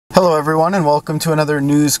Hello everyone, and welcome to another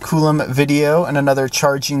News Coolum video and another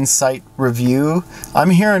charging site review. I'm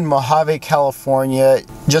here in Mojave, California,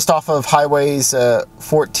 just off of highways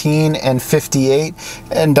 14 and 58,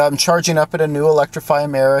 and I'm charging up at a new Electrify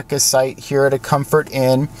America site here at a Comfort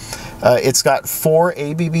Inn. It's got 4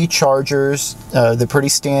 ABB chargers, the pretty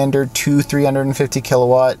standard 2 350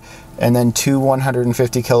 kilowatt and then 2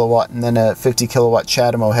 150 kilowatt and then a 50 kilowatt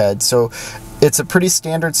CHAdeMO head. So it's a pretty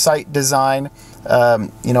standard site design.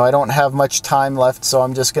 You know, I don't have much time left, so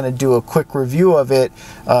I'm just going to do a quick review of it.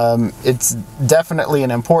 It's definitely an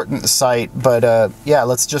important site, but yeah,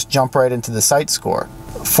 let's just jump right into the site score.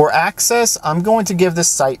 For access, I'm going to give this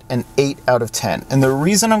site an 8 out of 10. And the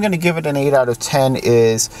reason I'm going to give it an 8 out of 10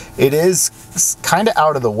 is it is kind of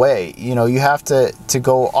out of the way. You know, you have to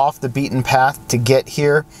go off the beaten path to get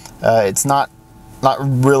here. It's not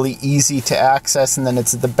really easy to access, and then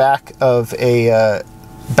it's at the back of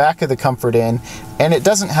the Comfort Inn, and it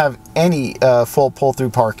doesn't have any full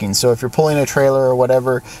pull-through parking. So if you're pulling a trailer or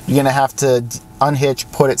whatever, you're gonna have to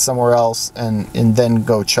unhitch, put it somewhere else, and then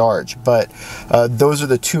go charge. But those are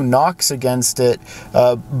the two knocks against it.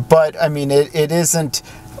 But I mean, it isn't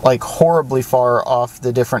like horribly far off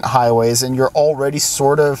the different highways, and you're already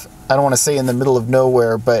sort of, I don't want to say in the middle of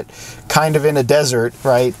nowhere, but kind of in a desert,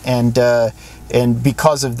 right? And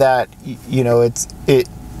because of that, you know,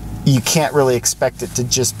 you can't really expect it to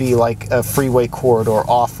just be like a freeway corridor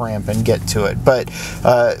off-ramp and get to it. But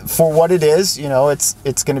for what it is, you know,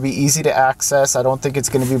 it's going to be easy to access. I don't think it's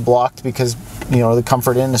going to be blocked because, you know, the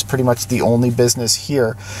Comfort Inn is pretty much the only business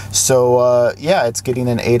here. So yeah, it's getting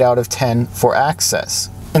an 8 out of 10 for access.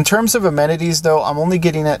 In terms of amenities, though, I'm only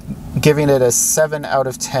giving it a 7 out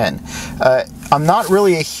of 10. I'm not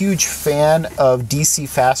really a huge fan of DC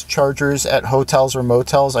fast chargers at hotels or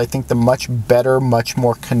motels. I think the much better, much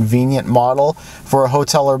more convenient model for a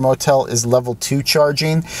hotel or motel is level 2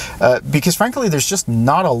 charging, because frankly, there's just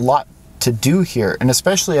not a lot to do here, and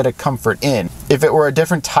especially at a Comfort Inn. If it were a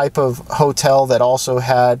different type of hotel that also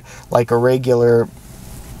had like a regular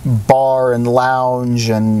bar and lounge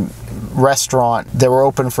and restaurant that were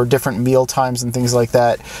open for different meal times and things like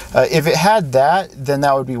that, if it had that, then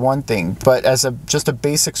that would be one thing. But as just a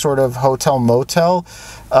basic sort of hotel motel,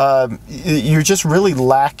 you're just really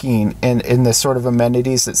lacking in the sort of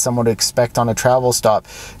amenities that someone would expect on a travel stop.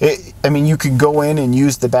 I mean, you could go in and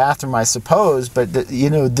use the bathroom, I suppose, but you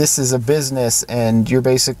know, this is a business, and you're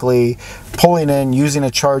basically pulling in, using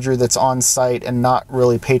a charger that's on site, and not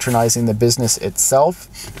really patronizing the business itself.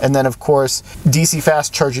 And then, of course, DC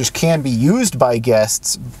fast chargers can be used by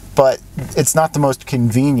guests, but it's not the most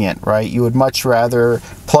convenient, right? You would much rather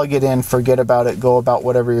plug it in, forget about it, go about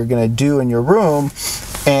whatever you're going to do in your room,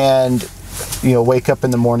 and, you know, wake up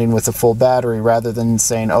in the morning with a full battery, rather than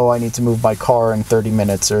saying, oh, I need to move my car in 30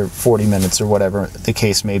 minutes or 40 minutes or whatever the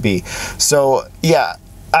case may be. So yeah,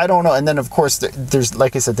 I don't know. And then, of course, there's,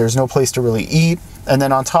 like I said, there's no place to really eat. And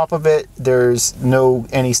then on top of it, there's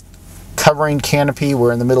any covering canopy.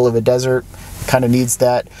 We're in the middle of a desert, kind of needs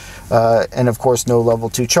that. And of course, no level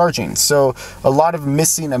 2 charging. So a lot of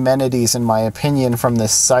missing amenities, in my opinion, from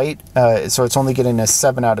this site. So it's only getting a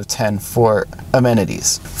 7 out of 10 for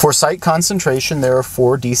amenities. For site concentration, there are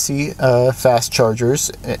 4 DC fast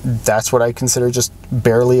chargers. That's what I consider just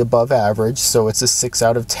barely above average. So it's a 6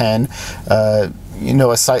 out of 10. You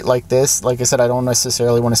know, a site like this, like I said, I don't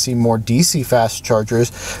necessarily want to see more DC fast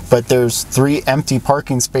chargers, but there's 3 empty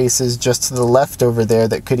parking spaces just to the left over there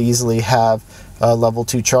that could easily have level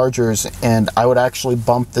 2 chargers, and I would actually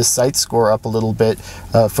bump this site score up a little bit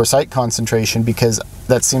for site concentration, because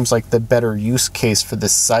that seems like the better use case for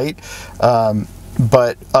this site.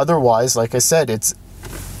 But otherwise, like I said, it's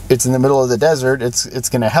in the middle of the desert. It's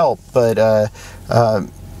going to help, but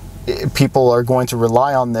people are going to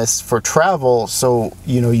rely on this for travel, so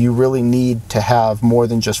you know, you really need to have more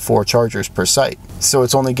than just 4 chargers per site. So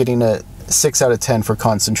it's only getting a 6 out of 10 for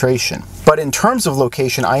concentration. But in terms of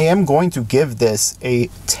location, I am going to give this a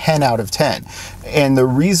 10 out of 10. And the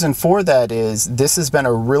reason for that is this has been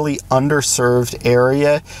a really underserved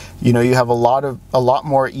area. You know, you have a lot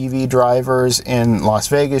more EV drivers in Las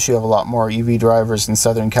Vegas. You have a lot more EV drivers in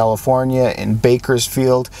Southern California, in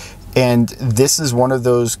Bakersfield. And this is one of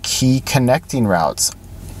those key connecting routes.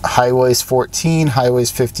 Highways 14,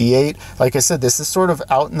 highways 58. Like I said, this is sort of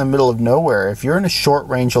out in the middle of nowhere. If you're in a short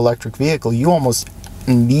range electric vehicle, you almost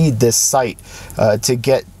need this site to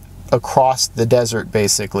get across the desert,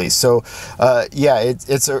 basically. So yeah,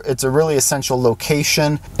 it's a really essential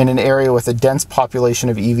location in an area with a dense population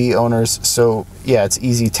of EV owners. So yeah, it's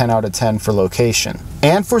easy 10 out of 10 for location.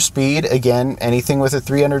 And for speed, again, anything with a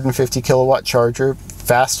 350 kilowatt charger,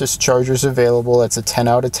 fastest chargers available. It's a 10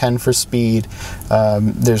 out of 10 for speed.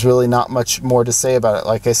 There's really not much more to say about it.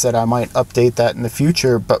 Like I said, I might update that in the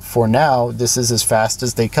future, but for now, this is as fast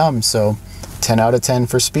as they come. So 10 out of 10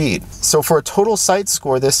 for speed. So for a total site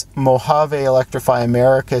score, this Mojave Electrify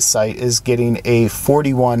America site is getting a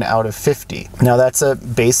 41 out of 50. Now that's a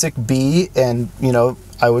basic B, and you know,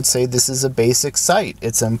 I would say this is a basic site.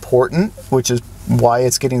 It's important, which is why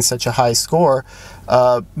it's getting such a high score.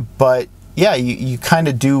 But yeah, you kind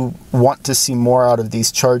of do want to see more out of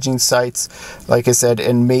these charging sites, like I said,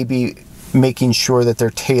 and maybe making sure that they're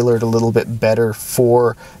tailored a little bit better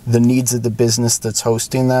for the needs of the business that's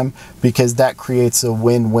hosting them, because that creates a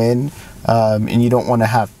win-win, and you don't want to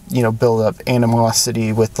have, you know, build up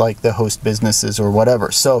animosity with like the host businesses or whatever.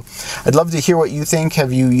 So I'd love to hear what you think.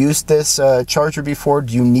 Have you used this charger before?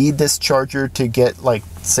 Do you need this charger to get, like,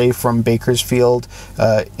 say from Bakersfield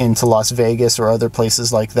into Las Vegas or other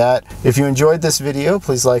places like that? If you enjoyed this video,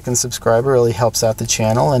 please like and subscribe. It really helps out the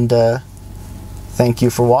channel, and thank you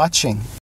for watching.